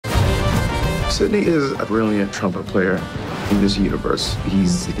Sidney is a brilliant trumpet player in this universe.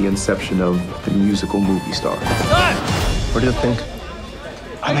 He's the inception of the musical movie star. What do you think?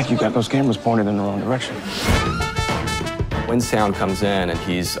 I think you got those cameras pointed in the wrong direction. When sound comes in and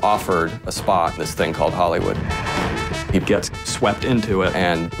he's offered a spot in this thing called Hollywood, he gets swept into it,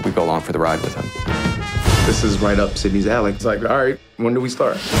 and we go along for the ride with him. This is right up Sidney's alley. It's like, all right, when do we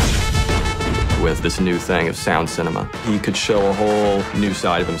start? With this new thing of sound cinema, he could show a whole new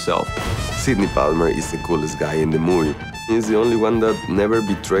side of himself. Sidney Palmer is the coolest guy in the movie. He's the only one that never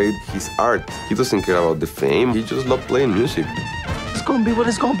betrayed his art. He doesn't care about the fame, he just loves playing music. It's gonna be what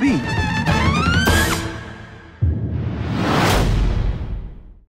it's gonna be.